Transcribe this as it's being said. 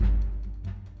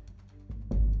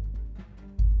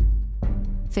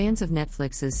Fans of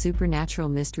Netflix's supernatural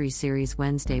mystery series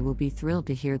Wednesday will be thrilled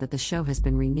to hear that the show has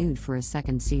been renewed for a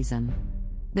second season.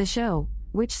 The show,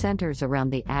 which centers around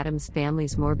the Addams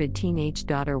family's morbid teenage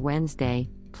daughter Wednesday,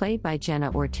 played by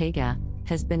Jenna Ortega,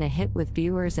 has been a hit with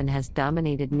viewers and has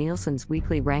dominated Nielsen's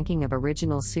weekly ranking of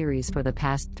original series for the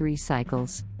past 3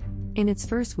 cycles. In its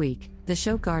first week, the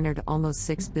show garnered almost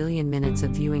 6 billion minutes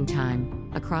of viewing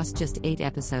time, across just 8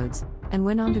 episodes, and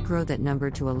went on to grow that number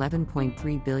to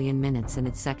 11.3 billion minutes in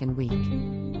its second week.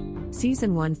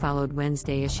 Season 1 followed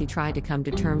Wednesday as she tried to come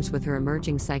to terms with her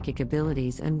emerging psychic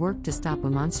abilities and worked to stop a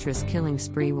monstrous killing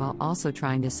spree while also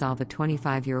trying to solve a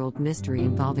 25-year-old mystery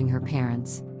involving her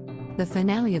parents. The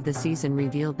finale of the season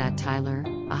revealed that Tyler,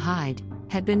 a Hyde,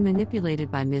 had been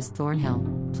manipulated by Ms. Thornhill,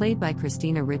 played by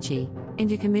Christina Ricci,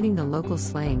 into committing the local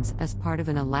slayings as part of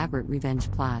an elaborate revenge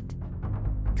plot.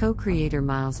 Co-creator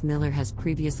Miles Miller has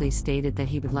previously stated that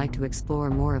he would like to explore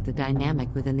more of the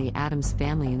dynamic within the Addams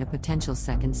family in a potential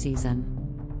second season.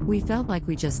 "We felt like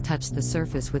we just touched the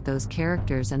surface with those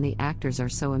characters and the actors are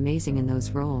so amazing in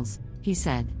those roles," he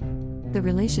said. The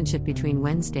relationship between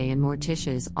Wednesday and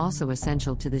Morticia is also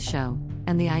essential to the show,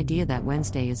 and the idea that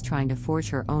Wednesday is trying to forge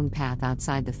her own path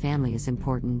outside the family is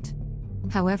important.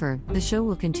 However, the show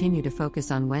will continue to focus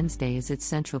on Wednesday as its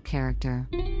central character.